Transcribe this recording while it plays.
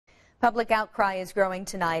Public outcry is growing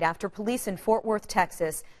tonight after police in Fort Worth,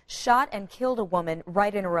 Texas, shot and killed a woman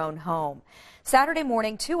right in her own home. Saturday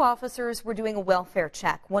morning, two officers were doing a welfare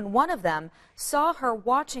check when one of them saw her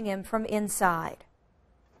watching him from inside.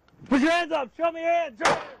 Put your hands up! Show me your hands!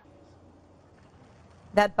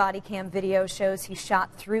 That body cam video shows he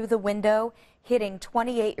shot through the window, hitting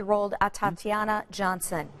 28-year-old Tatiana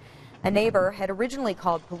Johnson. A neighbor had originally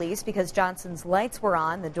called police because Johnson's lights were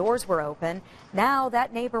on, the doors were open. Now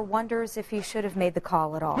that neighbor wonders if he should have made the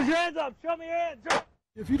call at all. Put your hands up! Show me your hands!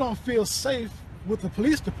 If you don't feel safe with the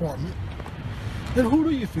police department, then who do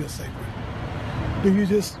you feel safe with? Do you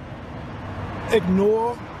just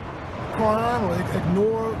ignore crime or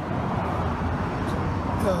ignore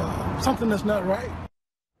something that's not right?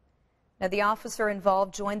 Now, the officer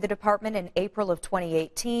involved joined the department in April of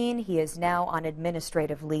 2018. He is now on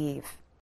administrative leave.